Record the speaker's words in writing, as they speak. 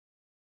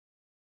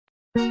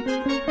All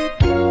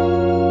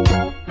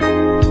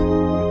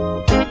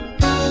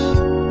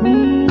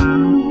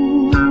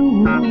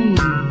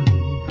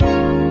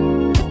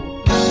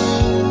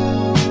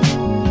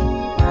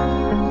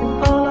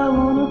I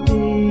wanna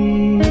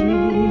be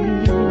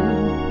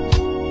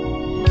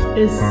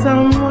is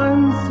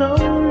someone so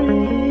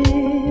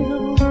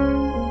real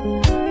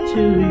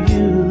to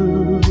you.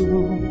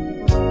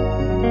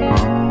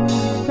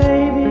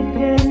 Baby,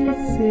 can you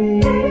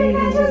see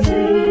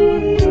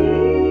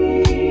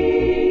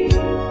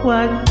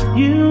what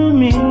you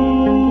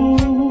mean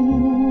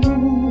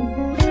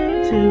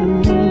to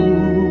me?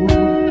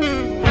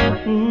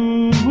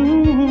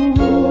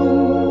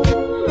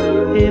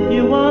 If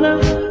you wanna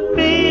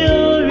feel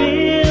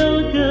real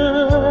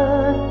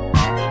good,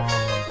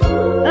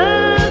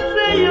 I'd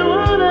say you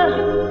wanna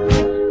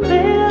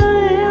feel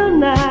real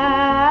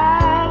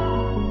nice.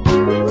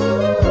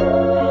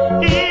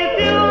 If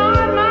you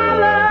want my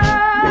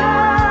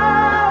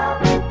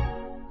love,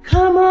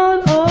 come on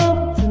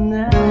over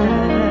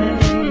tonight.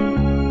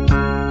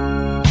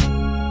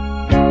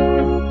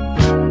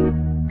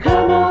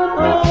 Come on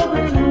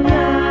over tonight.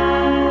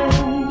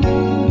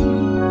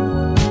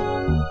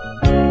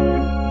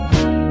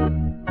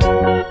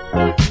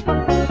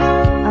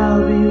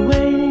 I'll be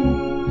waiting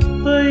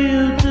for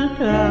you to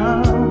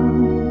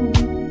come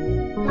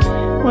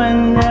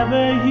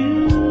whenever you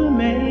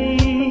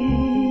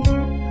make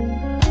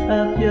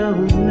up your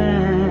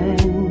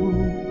mind.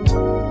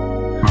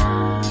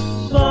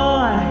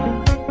 Boy,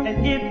 and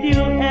if you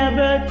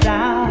ever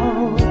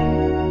doubt,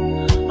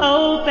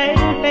 oh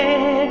baby,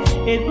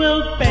 it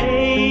will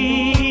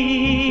fade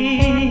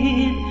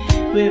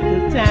with the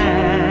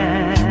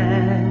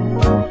time.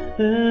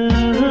 Ooh,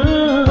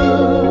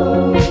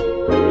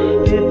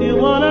 if you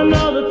wanna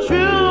know the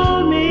truth,